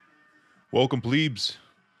Welcome, plebes,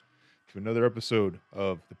 to another episode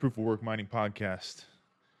of the Proof of Work Mining Podcast.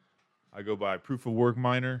 I go by Proof of Work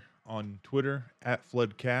Miner on Twitter at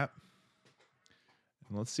FloodCap.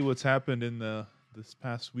 And let's see what's happened in this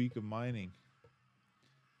past week of mining.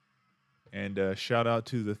 And shout out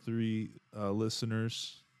to the three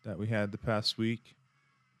listeners that we had the past week.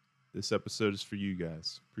 This episode is for you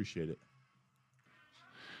guys. Appreciate it.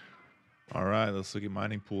 All right, let's look at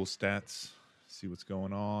mining pool stats, see what's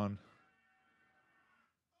going on.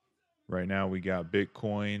 Right now we got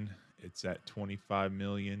Bitcoin. It's at 25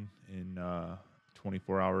 million in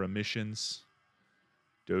 24-hour emissions.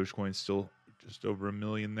 Dogecoin still just over a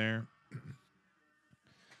million there.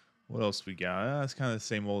 What else we got? It's kind of the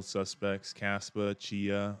same old suspects. Kaspa,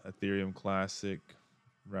 Chia, Ethereum Classic,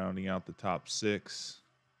 rounding out the top six.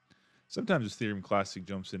 Sometimes Ethereum Classic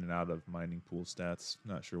jumps in and out of mining pool stats.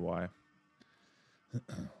 Not sure why.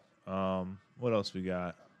 What else we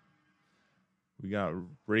got? We got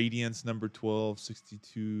Radiance number 12,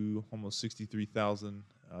 62, almost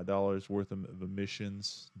 $63,000 worth of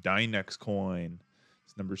emissions. Dynex coin,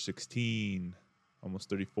 it's number 16, almost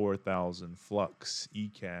 34,000. Flux,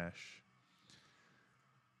 eCash.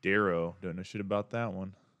 Darrow, don't know shit about that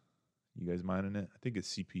one. You guys mining it? I think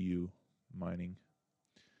it's CPU mining.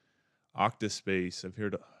 Octaspace,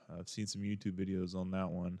 I've seen some YouTube videos on that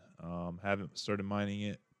one. Haven't started mining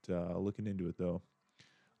it. Looking into it though.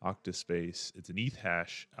 Octaspace, it's an ETH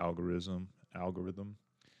hash algorithm.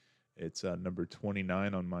 It's number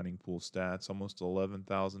 29 on mining pool stats, almost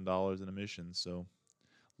 $11,000 in emissions. So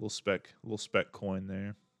little spec coin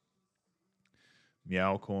there.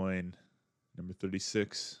 Meow coin, number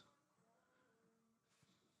 36,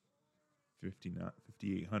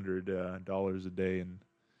 $5,800 a day in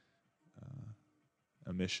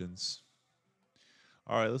emissions.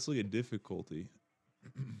 All right, let's look at difficulty.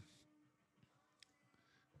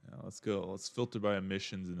 Now let's go. Let's filter by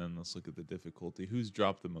emissions and then let's look at the difficulty. Who's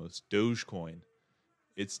dropped the most? Dogecoin.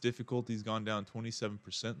 Its difficulty's gone down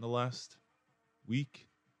 27% in the last week.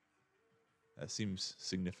 That seems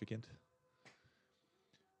significant.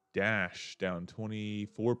 Dash down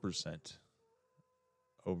 24%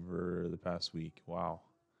 over the past week. Wow.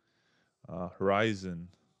 Horizon,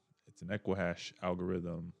 it's an Equihash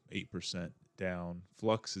algorithm, 8% down.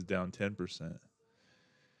 Flux is down 10%.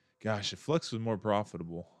 Gosh, if Flux was more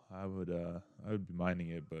profitable, I would be mining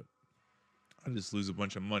it, but I'd just lose a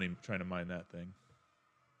bunch of money trying to mine that thing.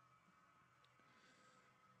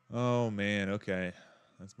 Oh man, okay.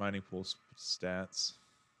 That's mining pool stats.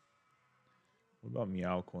 What about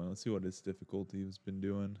Meow Coin? Let's see what its difficulty has been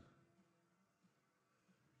doing.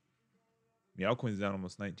 Meow Coin's down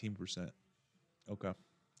almost 19%. Okay,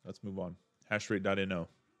 let's move on. Hashrate.no.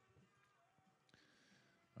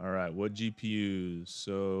 All right, what GPUs?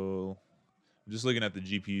 So I'm just looking at the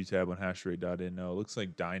GPU tab on hashrate.no. It looks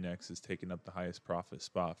like Dynex is taking up the highest profit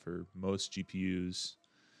spot for most GPUs.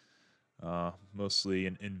 Mostly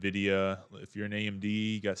in NVIDIA. If you're an AMD,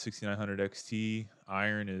 you got 6900 XT.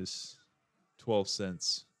 Iron is 12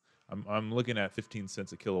 cents. I'm looking at 15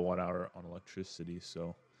 cents a kilowatt hour on electricity,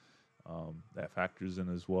 so that factors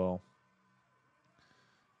in as well.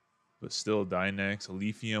 But still, Dynex, a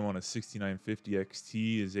lithium on a 6950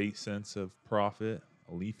 XT is 8 cents of profit.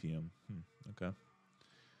 A lithium. Okay.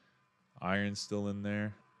 Iron's still in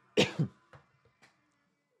there.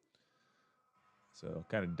 So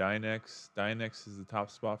kind of Dynex. Dynex is the top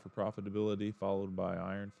spot for profitability, followed by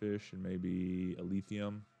Ironfish and maybe a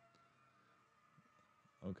lithium.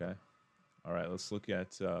 Okay. All right, let's look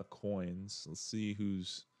at coins. Let's see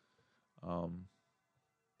who's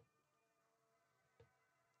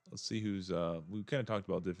we kind of talked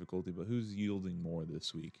about difficulty, but who's yielding more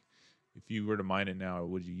this week? If you were to mine it now,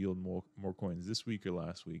 would you yield more coins this week or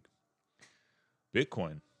last week?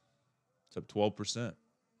 Bitcoin, it's up 12%.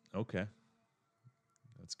 Okay,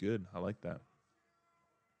 that's good. I like that.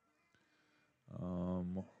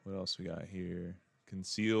 What else we got here?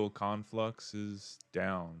 Conceal Conflux is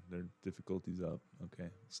down. Their difficulty's up. Okay,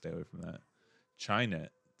 stay away from that.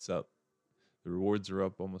 Chinet, it's up. The rewards are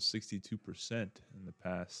up almost 62% in the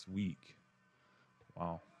past week.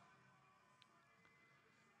 Wow.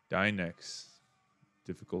 Dynex,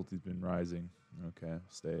 difficulty's been rising. Okay,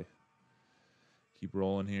 stay. Keep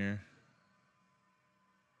rolling here.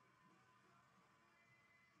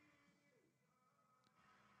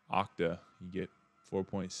 Okta, you get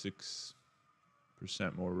 4.6%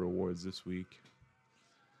 more rewards this week.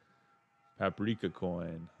 Paprika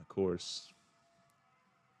coin, of course.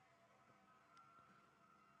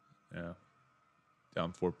 Yeah,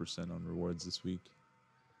 down 4% on rewards this week.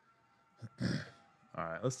 All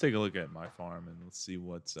right, let's take a look at my farm and let's see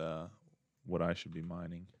what I should be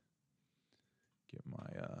mining. Get my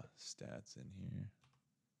stats in here.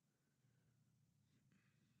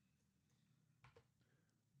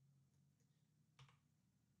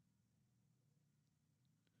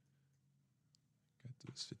 Got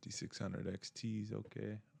those 5600 XTs.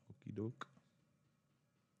 Okay. Okie doke.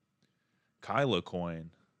 Kyla coin.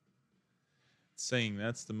 It's saying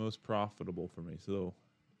that's the most profitable for me. So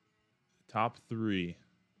top 3,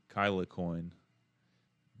 Kyla coin,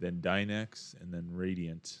 then Dynex, and then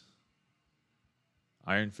Radiant.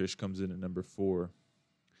 Ironfish comes in at number 4.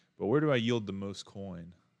 But where do I yield the most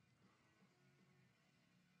coin?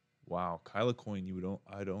 Wow, Kyla coin,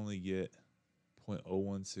 I'd only get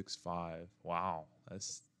 0.0165. Wow,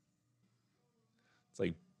 it's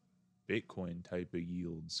like Bitcoin type of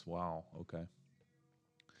yields. Wow, okay.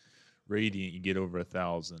 Radiant, you get over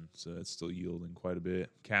 1,000, so that's still yielding quite a bit.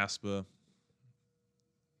 Kaspa,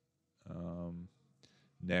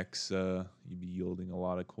 Nexa, you'd be yielding a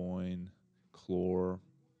lot of coin. Chlor,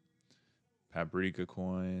 Paprika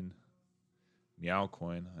coin, Meow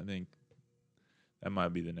coin. I think that might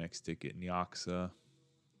be the next ticket. Nyoxa,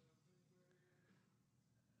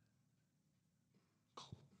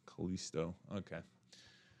 Callisto. Okay.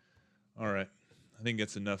 All right. I think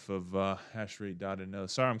that's enough of hashrate.no.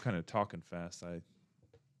 Sorry, I'm kind of talking fast. I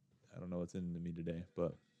don't know what's into me today,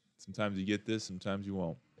 but sometimes you get this, sometimes you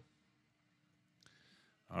won't.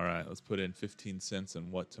 All right, let's put in 15 cents on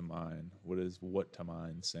what to mine. What is what to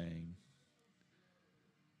mine saying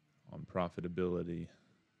on profitability?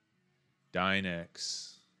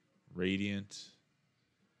 Dynex, Radiant,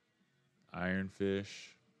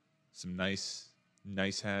 Ironfish, some nice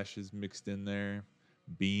hashes mixed in there.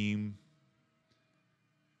 Beam.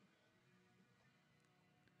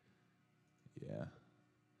 Yeah.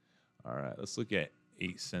 All right, let's look at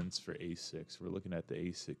 8 cents for A6. We're looking at the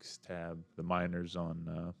A6 tab, the miners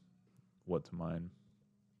on what to mine.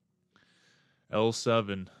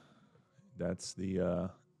 L7, that's the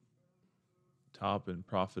top in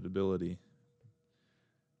profitability.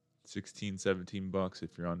 16, 17 bucks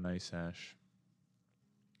if you're on nice hash.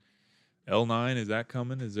 L9, is that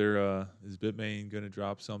coming? Is Bitmain going to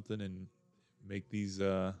drop something and make these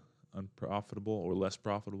unprofitable or less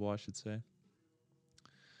profitable, I should say?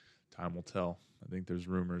 Time will tell. I think there's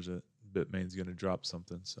rumors that Bitmain's going to drop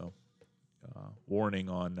something. So, warning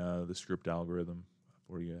on the script algorithm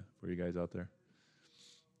for you guys out there.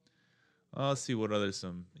 Let's see what other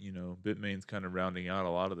Bitmain's kind of rounding out a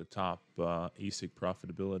lot of the top ASIC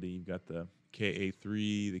profitability. You've got the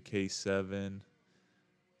KA3, the K7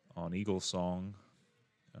 on Eagle Song.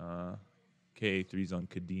 KA3's on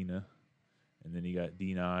Kadena. And then you got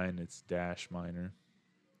D9, it's Dash Miner.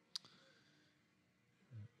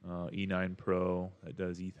 E9 Pro, that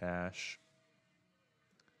does ETH hash.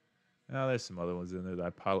 Now there's some other ones in there. The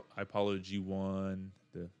Apollo G1,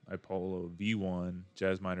 the Apollo V1,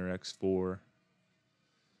 Jazzminer X4,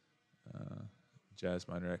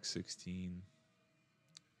 Jazzminer X16.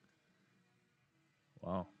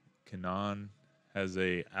 Wow. Canon has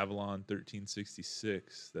a Avalon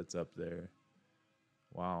 1366 that's up there.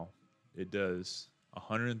 Wow. It does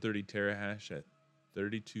 130 terahash at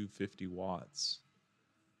 3250 watts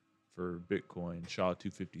for Bitcoin,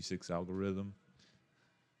 SHA-256 algorithm.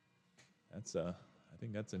 I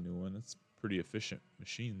think that's a new one. That's a pretty efficient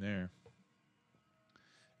machine there.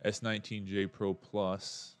 S19J Pro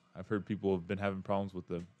Plus. I've heard people have been having problems with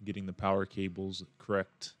getting the power cables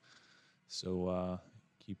correct. So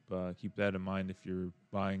keep that in mind if you're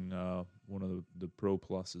buying one of the Pro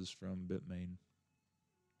Pluses from Bitmain.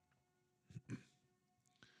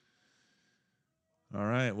 All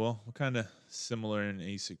right. Well, we're kind of similar in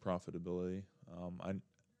ASIC profitability.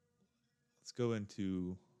 Let's go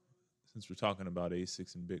into, since we're talking about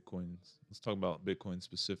ASICs and Bitcoins, let's talk about Bitcoin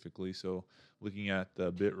specifically. So looking at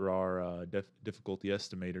the BitRAR difficulty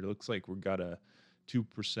estimator, it looks like we've got a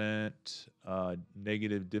 2%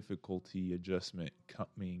 negative difficulty adjustment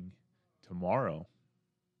coming tomorrow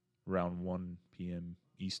around 1 p.m.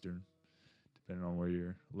 Eastern, depending on where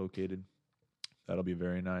you're located. That'll be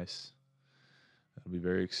very nice. That'll be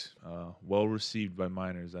very well received by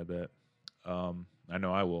miners, I bet. I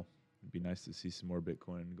know I will. It'd be nice to see some more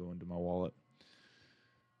Bitcoin go into my wallet.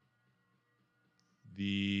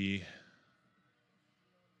 The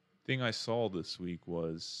thing I saw this week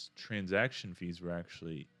was transaction fees were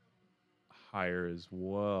actually higher as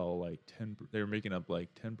well. Like 10, they were making up like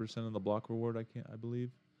 10% of the block reward. I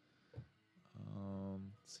believe.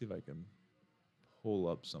 Let's see if I can pull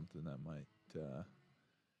up something that might talk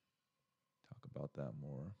about that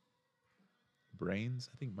more. Brains,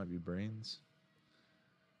 I think it might be Brains.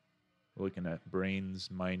 We're looking at Brains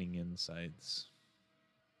Mining Insights.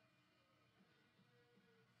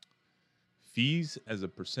 Fees as a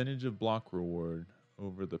percentage of block reward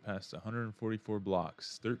over the past 144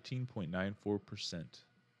 blocks, 13.94%.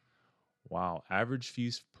 Wow. Average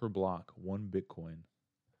fees per block, 1 Bitcoin.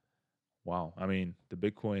 Wow. I mean, the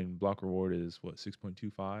Bitcoin block reward is what,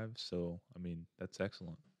 6.25? So, I mean, that's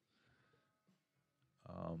excellent.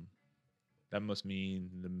 Um, that must mean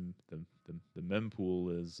the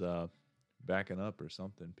mempool is backing up or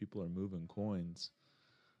something. People are moving coins.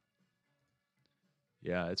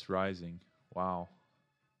 Yeah, it's rising. Wow.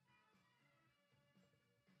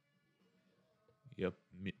 Yep.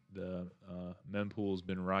 The mempool has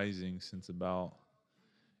been rising since about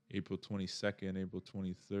April 22nd, April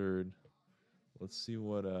 23rd. Let's see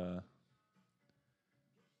what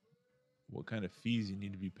kind of fees you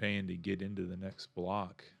need to be paying to get into the next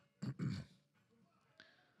block.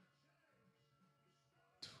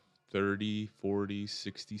 30, 40,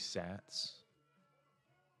 60 sats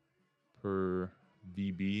per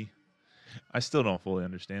VB. I still don't fully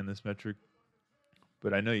understand this metric,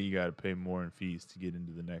 but I know you got to pay more in fees to get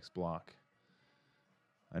into the next block.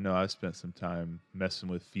 I know I've spent some time messing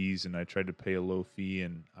with fees, and I tried to pay a low fee,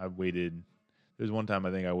 and I waited. There's one time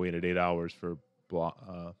I think I waited 8 hours for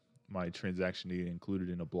my transaction to get included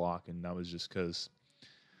in a block, and that was just because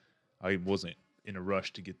I wasn't in a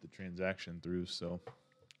rush to get the transaction through. So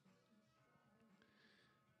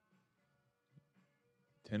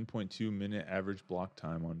 10.2 minute average block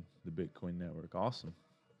time on the Bitcoin network. Awesome.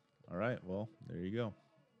 All right. Well, there you go.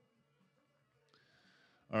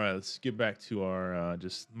 All right. Let's get back to our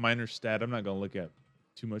just miner stat. I'm not going to look at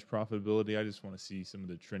too much profitability. I just want to see some of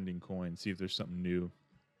the trending coins, see if there's something new.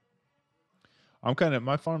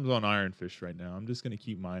 My farm's on Ironfish right now. I'm just going to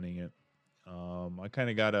keep mining it. I kind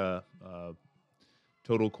of got a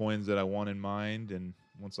total coins that I want in mind, and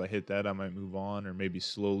once I hit that, I might move on, or maybe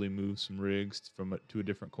slowly move some rigs to a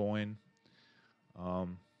different coin.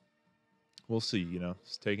 We'll see. You know,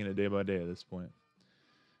 it's taking it day by day at this point.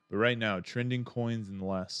 But right now, trending coins in the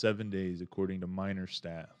last 7 days, according to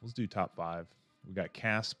MinerStat. Let's do top 5. We got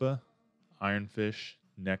Kaspa, Ironfish,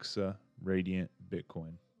 Nexa, Radiant,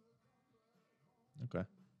 Bitcoin. Okay,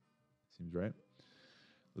 seems right.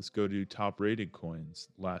 Let's go to top rated coins.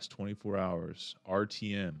 Last 24 hours.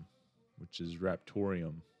 RTM, which is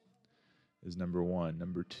Raptorium, is number 1.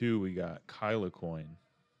 Number 2, we got Kyla Coin.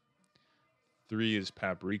 3 is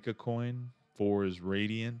Paprika Coin. 4 is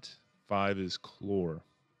Radiant. 5 is Chlor.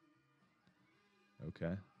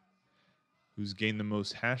 Okay. Who's gained the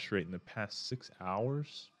most hash rate in the past 6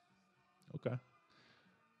 hours? Okay.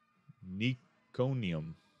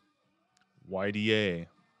 Neconium, YDA,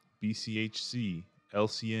 BCHC,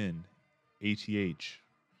 LCN, ATH.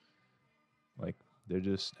 Like, they're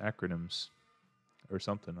just acronyms or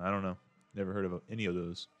something. I don't know. Never heard of any of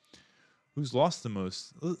those. Who's lost the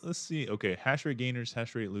most? Let's see. Okay, hash rate gainers,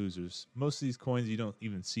 hash rate losers. Most of these coins you don't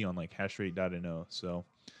even see on like hashrate.no. So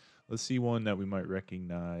let's see one that we might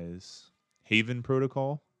recognize. Haven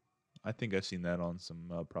Protocol. I think I've seen that on some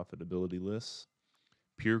profitability lists.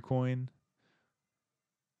 Purecoin.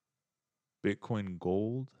 Bitcoin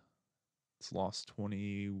Gold. It's lost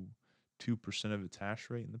 22% of its hash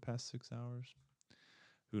rate in the past 6 hours.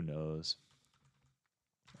 Who knows?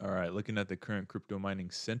 All right, looking at the current crypto mining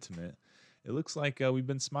sentiment, it looks like we've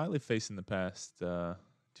been smiley facing the past 2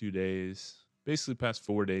 days. Basically, past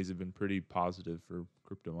 4 days have been pretty positive for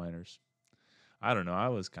crypto miners. I don't know. I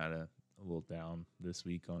was kind of a little down this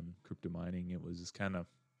week on crypto mining. It was just kind of,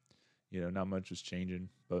 not much was changing.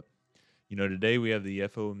 But, today we have the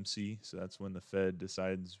FOMC. So that's when the Fed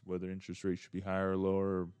decides whether interest rates should be higher or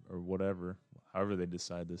lower or whatever, however they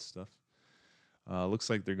decide this stuff. Looks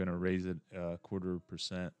like they're going to raise it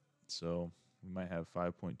 0.25%. So we might have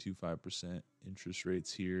 5.25% interest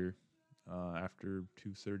rates here after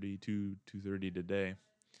 2:30 today.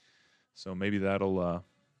 So maybe that'll,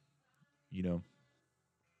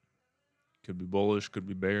 could be bullish, could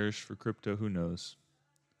be bearish for crypto. Who knows?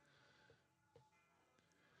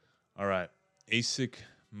 All right. ASIC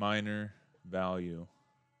miner value.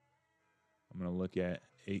 I'm going to look at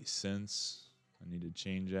 8 cents. I need to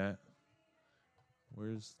change that.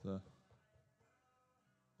 Where's the...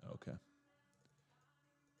 Okay.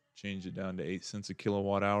 Change it down to 8 cents a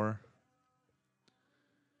kilowatt hour.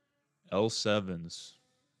 L7s,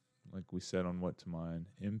 like we said on What to Mine.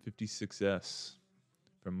 M56S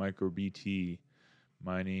from MicroBT,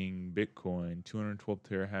 mining Bitcoin, 212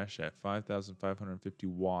 terahash at 5,550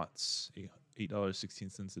 watts,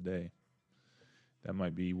 $8.16 a day. That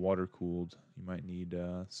might be water cooled. You might need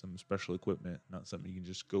some special equipment, not something you can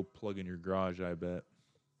just go plug in your garage, I bet.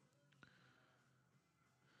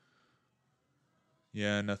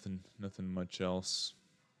 Yeah, nothing much else.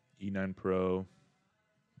 E9 Pro.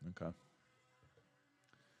 Okay.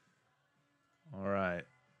 All right.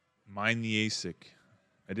 Mine the ASIC.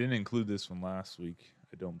 I didn't include this one last week,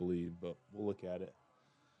 I don't believe, but we'll look at it.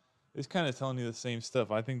 It's kind of telling you the same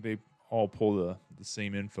stuff. I think they all pull the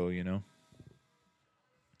same info, you know?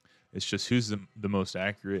 It's just who's the most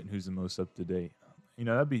accurate and who's the most up to date. You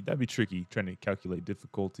know, that'd be tricky trying to calculate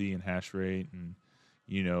difficulty and hash rate and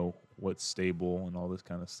what's stable and all this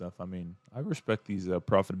kind of stuff. I mean, I respect these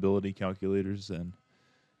profitability calculators, and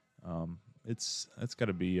it's got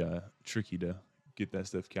to be tricky to get that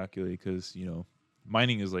stuff calculated because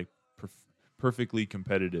mining is like perfectly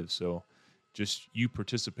competitive. So just you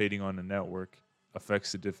participating on the network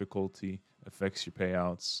affects the difficulty, affects your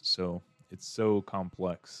payouts. So it's so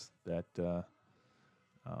complex that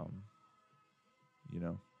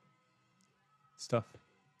it's tough.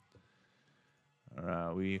 All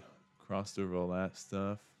right, we crossed over all that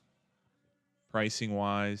stuff. Pricing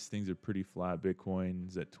wise, things are pretty flat.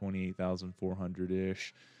 Bitcoin's at 28,400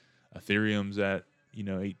 ish. Ethereum's at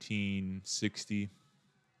 1860.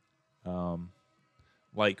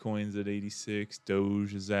 Litecoin's at 86.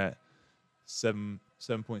 Doge is at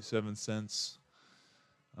 7.7 cents.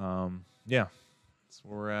 Yeah, that's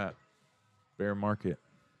where we're at. Bear market.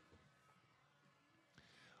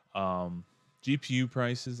 GPU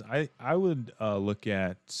prices. I would look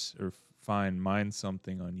at or mine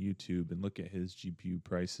something on YouTube and look at his GPU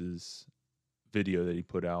prices video that he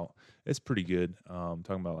put out. It's pretty good.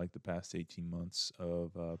 Talking about like the past 18 months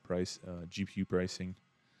of GPU pricing.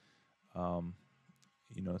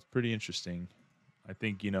 It's pretty interesting. I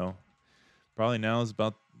think probably now is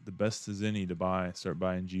about the best as any to start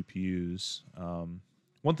buying GPUs.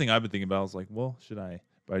 One thing I've been thinking about is like, well, should I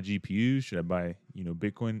buy GPUs? Should I buy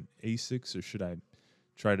Bitcoin ASICs, or should I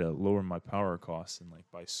try to lower my power costs and like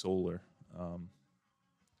buy solar?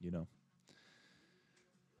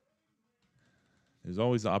 There's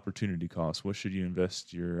always the opportunity cost. What should you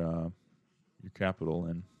invest your capital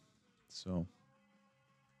in? So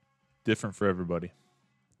different for everybody.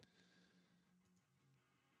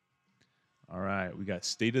 All right, we got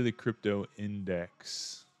state of the crypto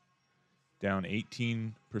index down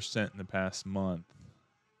 18% in the past month.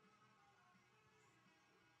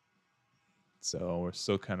 So we're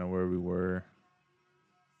still kind of where we were.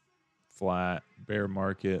 Flat, bear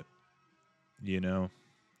market, Until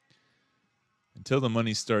the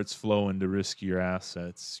money starts flowing to riskier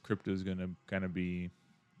assets, crypto is going to kind of be,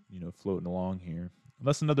 floating along here.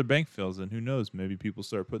 Unless another bank fails, then who knows? Maybe people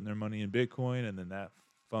start putting their money in Bitcoin, and then that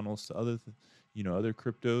funnels to other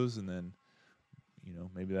cryptos, and then,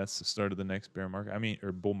 maybe that's the start of the next bear market.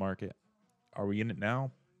 Or bull market. Are we in it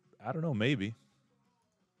now? I don't know. Maybe.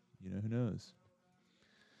 Who knows?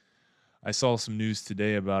 I saw some news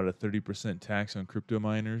today about a 30% tax on crypto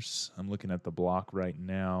miners. I'm looking at the block right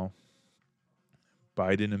now.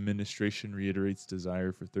 Biden administration reiterates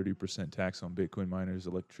desire for 30% tax on Bitcoin miners'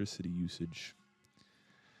 electricity usage.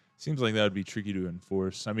 Seems like that would be tricky to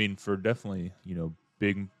enforce. For definitely,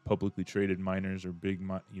 big publicly traded miners or big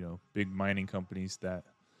mining companies that,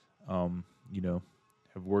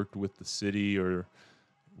 have worked with the city or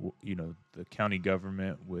the county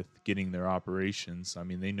government with getting their operations.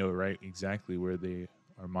 They know exactly where they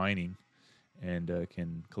are mining and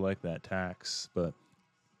can collect that tax. But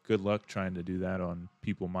good luck trying to do that on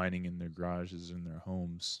people mining in their garages and their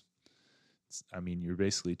homes. You're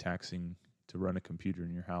basically taxing to run a computer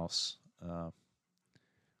in your house,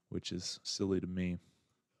 which is silly to me.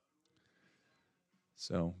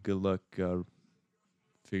 So good luck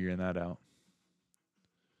figuring that out.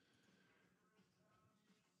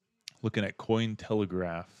 Looking at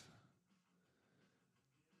Cointelegraph.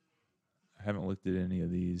 I haven't looked at any of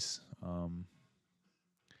these.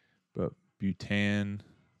 But Bhutan,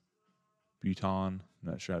 I'm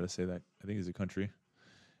not sure how to say that. I think it's a country.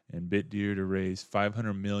 And BitDeer to raise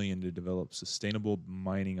 $500 million to develop sustainable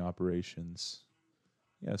mining operations.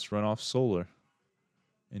 Yes, run off solar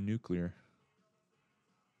and nuclear.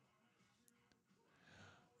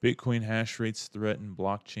 Bitcoin hash rates threaten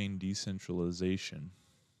blockchain decentralization.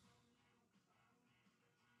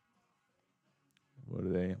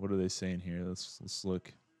 What are they saying here? Let's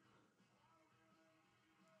look.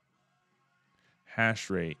 Hash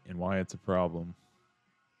rate and why it's a problem.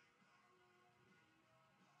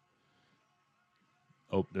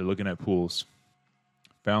 Oh, they're looking at pools.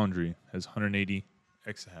 Foundry has 180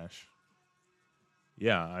 exahash.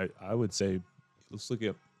 Yeah, I would say let's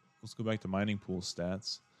go back to mining pool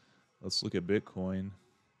stats. Let's look at Bitcoin.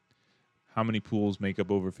 How many pools make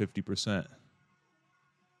up over 50%?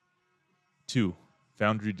 2.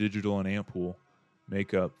 Foundry Digital and Ampool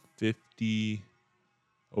make up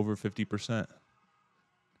over 50%.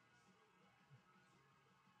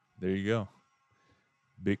 There you go.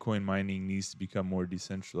 Bitcoin mining needs to become more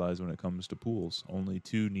decentralized when it comes to pools. Only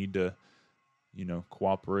two need to,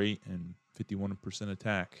 cooperate and 51%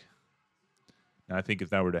 attack. Now, I think if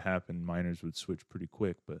that were to happen, miners would switch pretty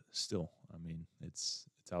quick, but still, I mean, it's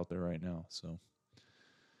out there right now. So,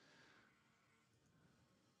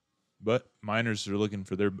 but miners are looking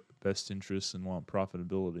for their best interests and want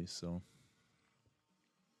profitability. So,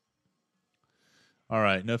 all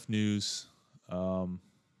right, enough news.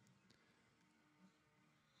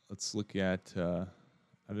 Let's look at. I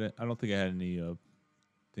don't think I had any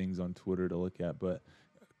things on Twitter to look at, but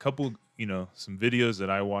a couple, some videos that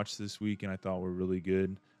I watched this week and I thought were really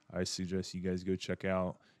good. I suggest you guys go check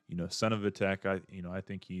out. Son of a Tech. I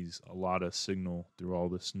think he's a lot of signal through all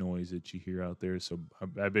this noise that you hear out there. So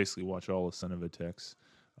I basically watch all of Son of a Tech's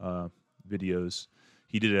videos.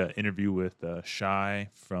 He did an interview with Shy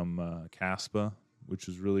from Kaspa, which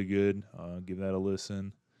was really good. Give that a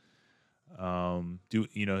listen.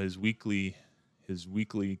 His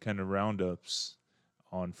weekly kind of roundups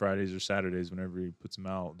on Fridays or Saturdays whenever he puts them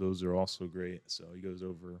out. Those are also great. So he goes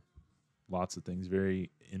over lots of things, very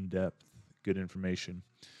in depth, good information.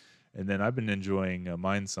 And then I've been enjoying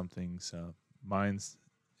Mind Something's Mind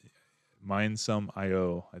Some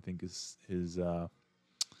IO. I think is his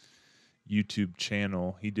YouTube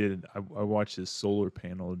channel. I watched his solar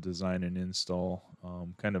panel design and install,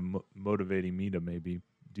 kind of motivating me to maybe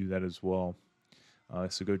do that as well.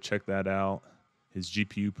 So go check that out. His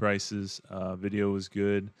GPU prices video was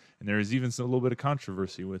good, and there is even a little bit of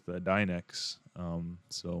controversy with Dynex.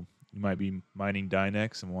 So you might be mining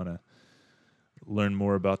Dynex and want to learn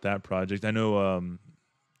more about that project. I know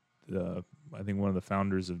I think one of the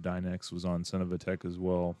founders of Dynex was on Son of a Tech as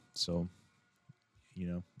well. So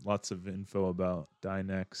lots of info about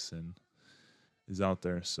Dynex and is out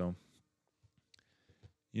there. So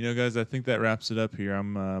guys, I think that wraps it up here.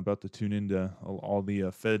 I'm about to tune into all the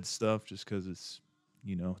Fed stuff just because it's,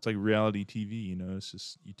 it's like reality TV. It's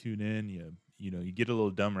just you tune in, you get a little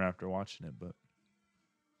dumber after watching it, but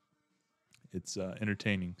it's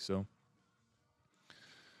entertaining. So,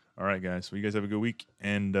 all right, guys. Well, you guys have a good week,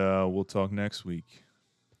 and we'll talk next week.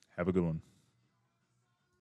 Have a good one.